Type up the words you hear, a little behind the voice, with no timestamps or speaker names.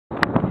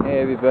Hey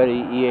everybody,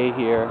 EA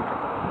here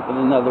with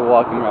another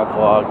walking rap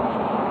vlog.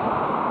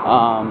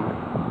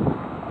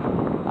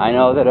 I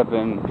know that I've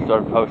been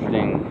sort of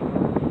posting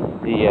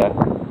the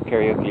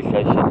karaoke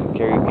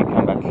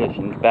comeback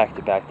sessions back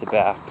to back,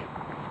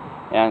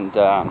 and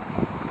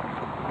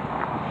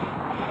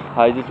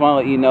I just want to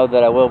let you know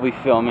that I will be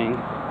filming.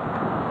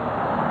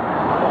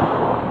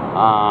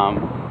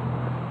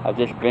 I've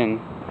just been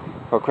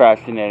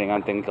procrastinating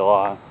on things a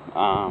lot.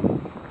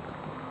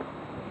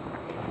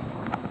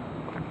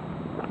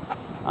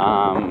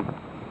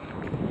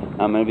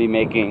 I'm going to be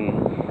making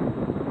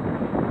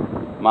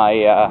my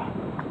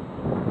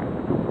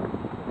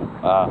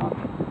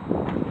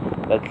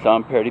that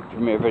song parody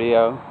premiere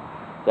video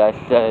that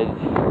I said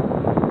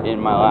in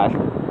my last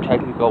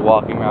technical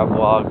walking rap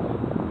vlog,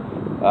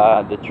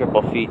 the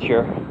triple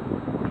feature.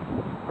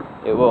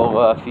 It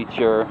will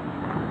feature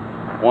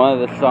one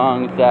of the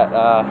songs that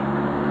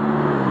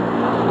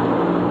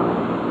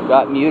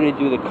got muted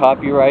due to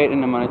copyright,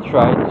 and I'm going to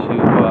try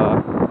to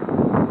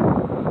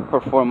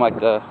perform like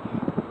the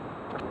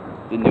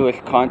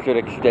newest concert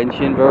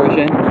extension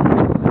version,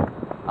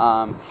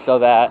 so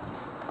that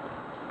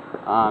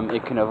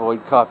it can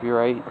avoid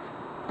copyright.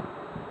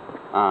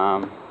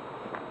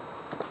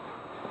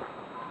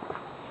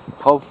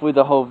 Hopefully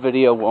the whole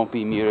video won't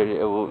be muted.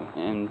 It will,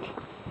 and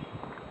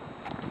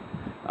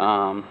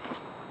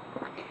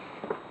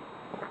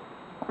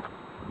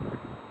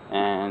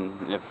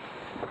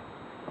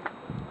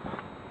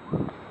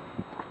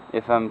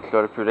if I'm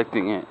sort of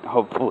predicting it,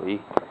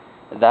 hopefully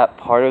that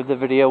part of the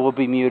video will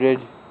be muted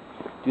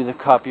due to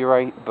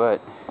copyright,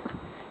 but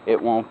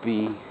it won't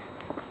be,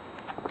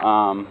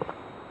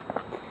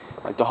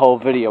 like the whole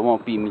video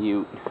won't be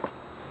mute.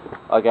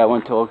 Like, I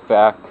went to look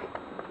back,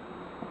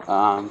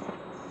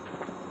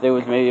 it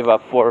was maybe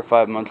about 4 or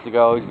 5 months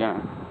ago.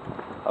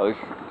 I was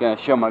gonna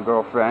show my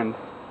girlfriend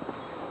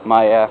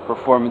my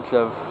performance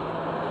of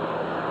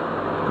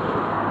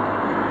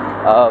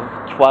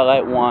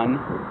Twilight 1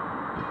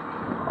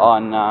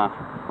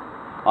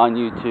 on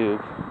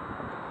YouTube.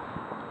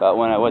 But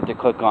when I went to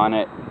click on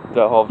it,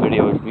 the whole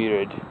video was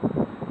muted,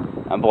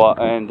 and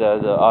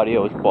the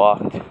audio was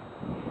blocked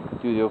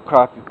due to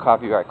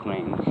copyright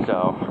claims.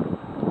 So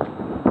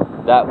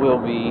that will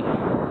be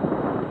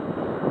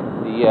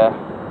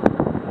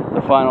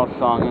the final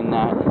song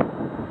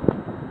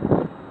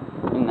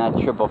in that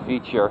triple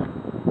feature.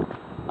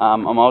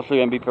 I'm also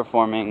going to be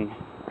performing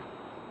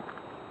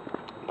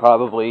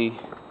probably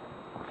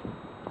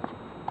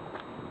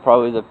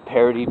the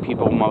parody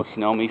people most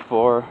know me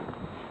for.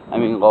 I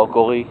mean,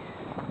 locally.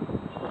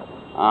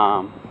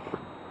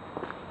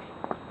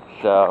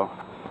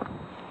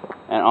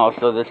 And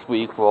also this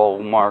week will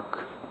mark,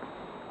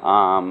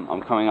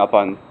 I'm coming up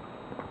on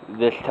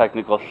this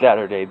technical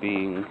Saturday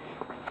being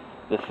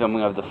the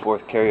filming of the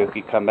 4th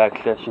Karaoke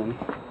Comeback Session.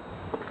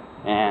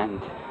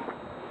 And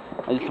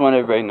I just want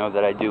everybody to know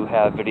that I do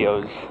have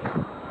videos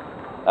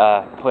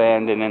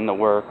planned and in the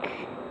works.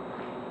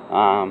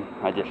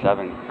 I just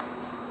haven't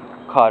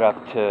caught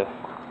up to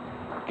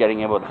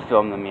getting able to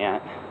film them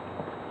yet.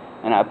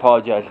 And I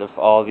apologize if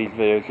all of these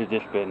videos have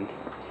just been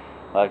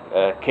like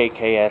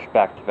KKS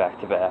back to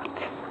back.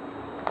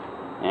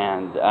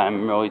 And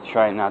I'm really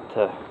trying not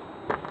to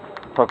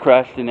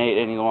procrastinate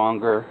any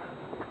longer.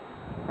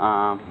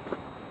 I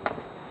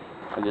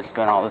just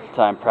spent all this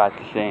time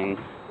practicing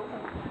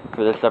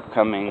for this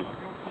upcoming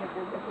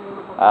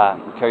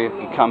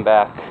karaoke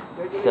comeback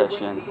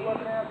session.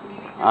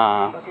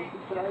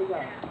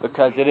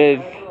 Because it is,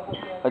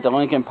 like, the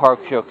Linkin Park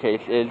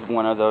showcase is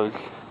one of those.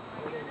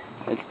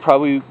 It's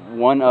probably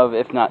one of,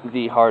 if not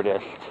the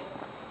hardest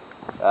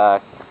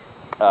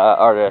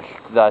artist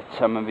that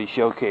I'm going to be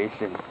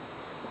showcasing.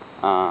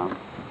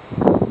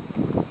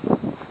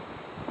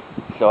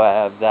 So I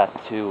have that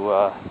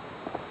to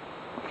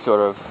sort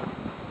of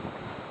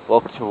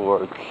look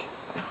towards.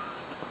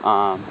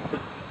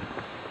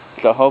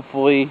 So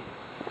hopefully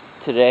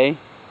today,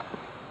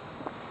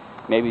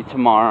 maybe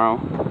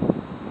tomorrow,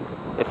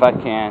 if I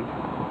can,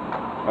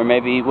 or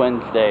maybe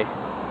Wednesday,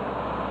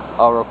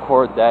 I'll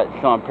record that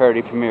song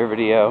parody premiere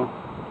video,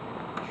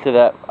 so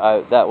that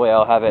that way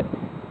I'll have it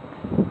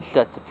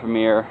set to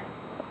premiere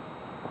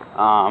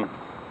on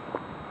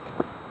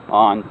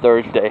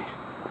Thursday.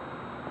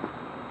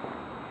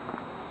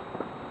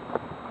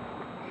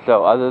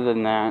 So other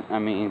than that, I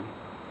mean,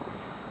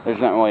 there's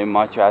not really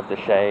much I have to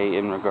say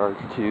in regards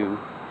to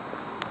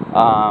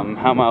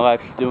how my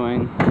life's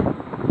doing.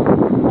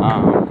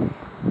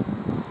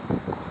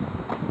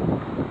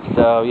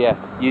 So yeah,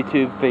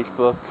 YouTube,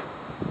 Facebook,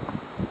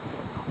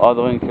 all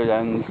the links are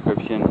down in the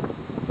description.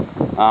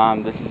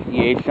 This is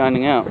EA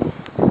signing out.